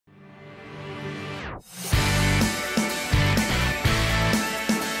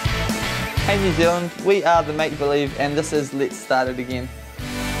Hey New Zealand, we are the Make Believe and this is Let's Start It Again.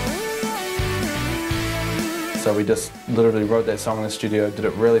 So we just literally wrote that song in the studio, did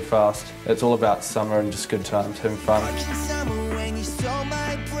it really fast. It's all about summer and just good times, having fun.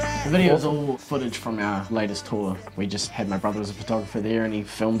 The video is all footage from our latest tour. We just had my brother as a photographer there and he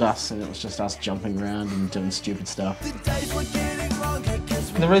filmed us, and it was just us jumping around and doing stupid stuff.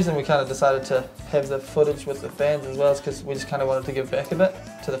 The reason we kind of decided to have the footage with the fans as well is because we just kind of wanted to give back a bit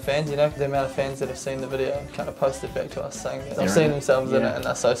to the fans, you know. The amount of fans that have seen the video kind of posted back to us saying that they've seen themselves in it and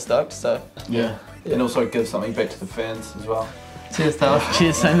they're so stoked, so... Yeah. And also give something back to the fans as well. Cheers, Taylor.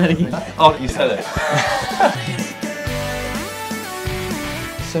 Cheers, say that again. Oh, you said it.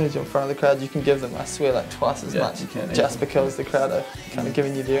 As soon as you're in front of the crowd, you can give them, I swear, like twice as much, just because the crowd are kind of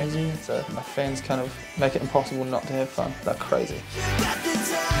giving you their energy. So my fans kind of make it impossible not to have fun. They're crazy.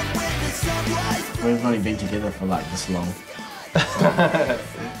 We've only been together for like this long.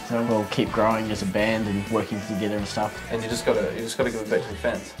 So we'll keep growing as a band and working together and stuff. And you just gotta give it back to the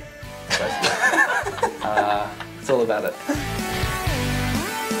fans. Basically. It's all about it.